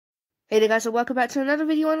Hey there guys, and welcome back to another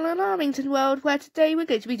video on the Llamington world, where today we're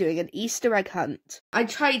going to be doing an Easter egg hunt. I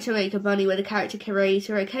tried to make a bunny with a character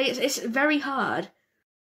creator, okay? It's very hard.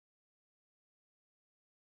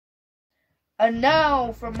 And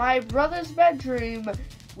now, from my brother's bedroom,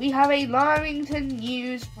 we have a Llamington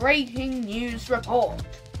News breaking news report.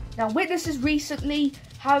 Now, witnesses recently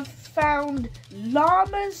have found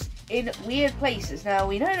llamas in weird places. Now,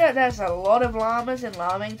 we know that there's a lot of llamas in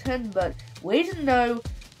Llamington, but we didn't know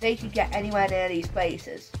they could get anywhere near these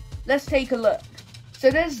places. Let's take a look. So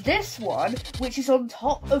there's this one, which is on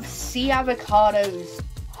top of Avocado's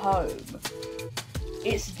home.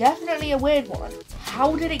 It's definitely a weird one.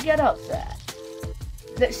 How did it get up there?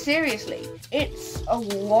 Seriously, it's a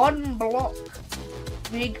 1 block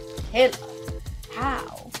big pillar.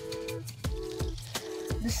 How?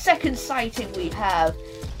 The second sighting we have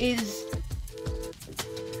is,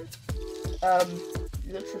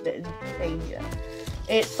 looks a bit in danger.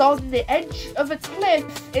 It's on the edge of a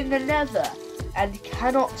cliff in the nether and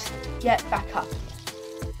cannot get back up.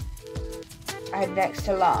 And next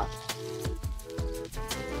to lava.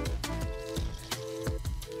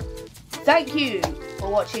 Thank you for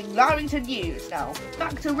watching Llamington News. Now,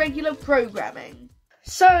 back to regular programming.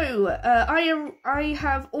 So, I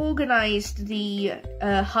have organised the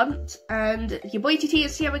hunt, and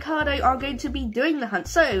YeBoiTt and Avocado are going to be doing the hunt.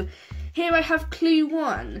 So, here I have clue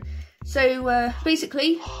 1. So,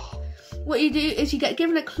 basically, what you do is you get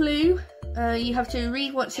given a clue, you have to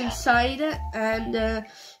read what's inside it, and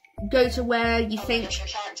go to where you think... Your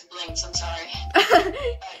character blinks, I'm sorry.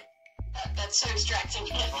 That's so distracting.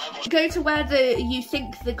 Go to where you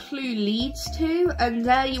think the clue leads to, and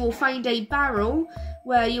there you will find a barrel,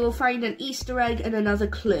 where you will find an Easter egg and another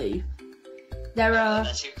clue. There are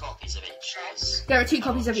 2 copies of each, right? There are 2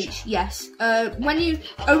 copies of each, yes. When you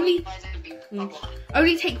only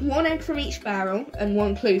take 1 egg from each barrel and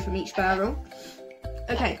 1 clue from each barrel.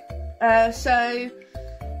 Okay,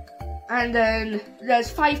 and then there's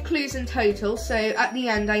 5 clues in total, so at the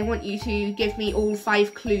end I want you to give me all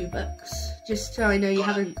 5 clue books, just so I know you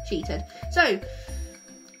haven't cheated. So,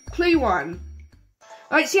 clue 1.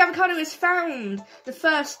 Alright, Avocado has found the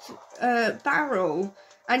first barrel,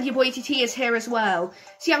 and YeBoiTt is here as well.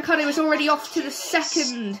 Avocado is already off to the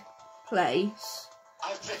second place.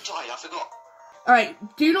 I've Riptide, I forgot. Alright,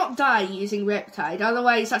 do not die using Riptide,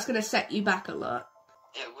 otherwise that's going to set you back a lot.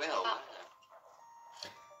 It will.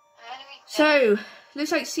 So,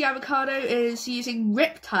 looks like Avocado is using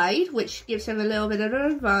Riptide, which gives him a little bit of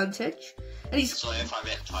an advantage. And he's... So if I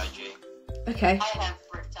Riptide you... Okay. I have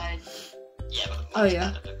Riptide. Yeah, but oh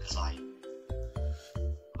yeah. Because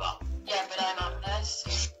well, yeah, but I'm up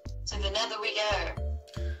first. So the nether we go.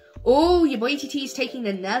 Oh, YeBoiTt is taking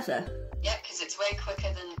the nether. Yeah, because it's way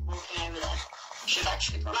quicker than walking over there. Should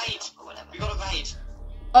actually raid or whatever. We got a raid.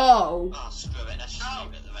 Oh. Oh, screw it. Let's just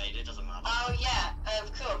leave it the raid. It doesn't matter. Oh yeah,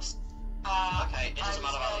 of course. Okay, it doesn't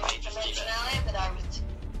matter about the raid. Just leave it. Earlier that I would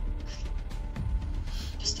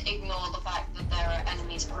just ignore the fact that there are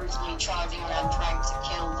enemies brutally charging around trying to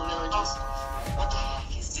kill the villagers. What the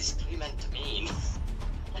heck is this clue meant to mean?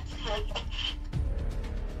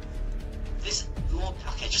 This more.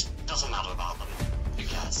 Okay, just doesn't matter about them. Who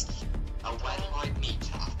cares? Where do I meet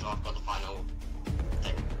after I've got the final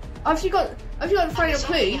thing? After you got the final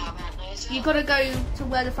clue, you gotta go to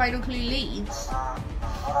where the final clue leads. Oh,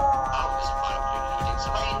 there's a final clue leading to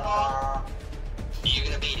Are you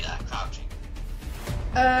gonna be there, crouching?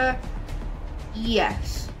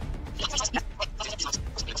 Yes.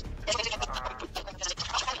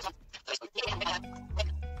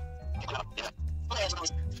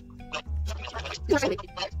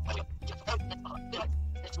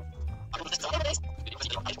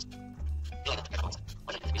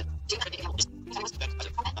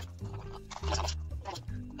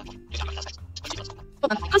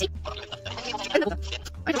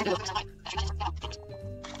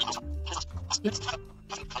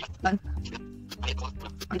 I've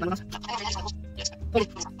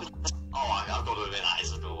got to admit, that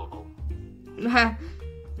is adorable.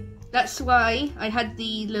 That's why I had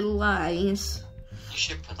the little eyes. You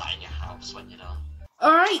should put that in your house when you're done.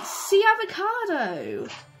 Alright, Avocado.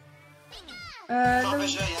 And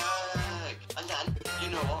then, you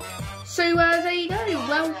know what? So, there you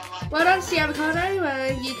go. Well done,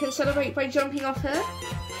 Avocado. You can celebrate by jumping off her.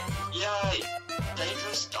 Yay!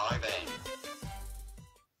 Dangerous diving.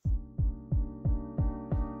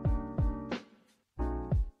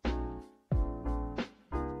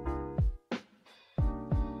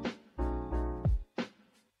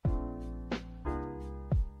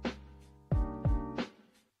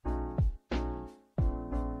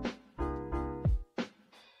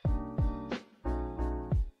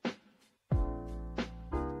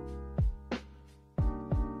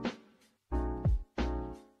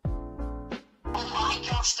 my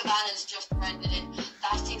gosh, the banner's just rendered in.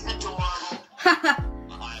 That is adorable.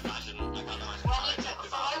 I imagine, I can't imagine. When you can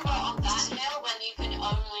over on that hill, when you can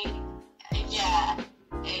only,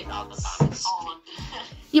 it's on.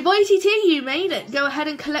 YeBoiTt, you made it. Go ahead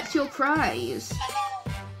and collect your prize.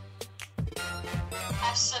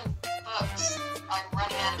 Have some books. I'm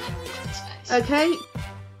running out of inventory space. Okay.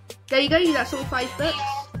 There you go. That's all 5 books.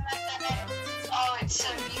 Oh, it's so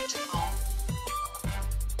beautiful.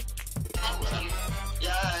 Thank you.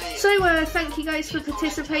 Yay! So, thank you guys for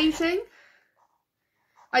participating.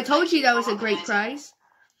 I told you that was a great prize.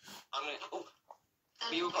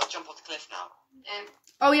 We've got to jump off the cliff now.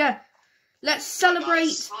 Oh yeah. Let's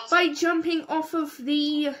celebrate by jumping off of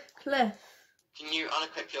the cliff. Can you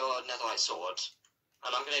unequip your netherite sword?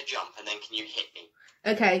 And I'm going to jump, and then can you hit me?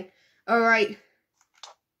 Okay. Alright.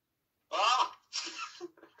 Ah!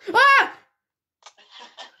 Ah!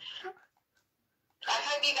 I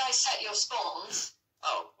hope you guys set your spawns.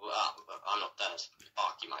 Oh, I'm not dead.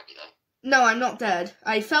 Bark, you might be there. No, I'm not dead.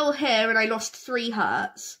 I fell here and I lost 3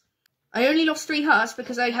 hearts. I only lost 3 hearts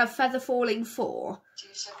because I have feather falling 4.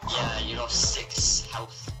 Yeah, you lost 6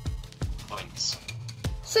 health points.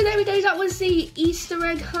 So there we go, that was the Easter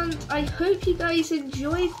egg hunt. I hope you guys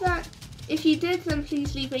enjoyed that. If you did, then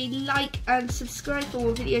please leave a like and subscribe for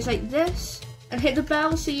more videos like this. And hit the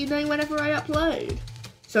bell so you know whenever I upload.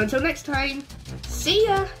 So until next time, see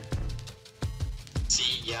ya!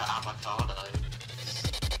 See ya, Avocado.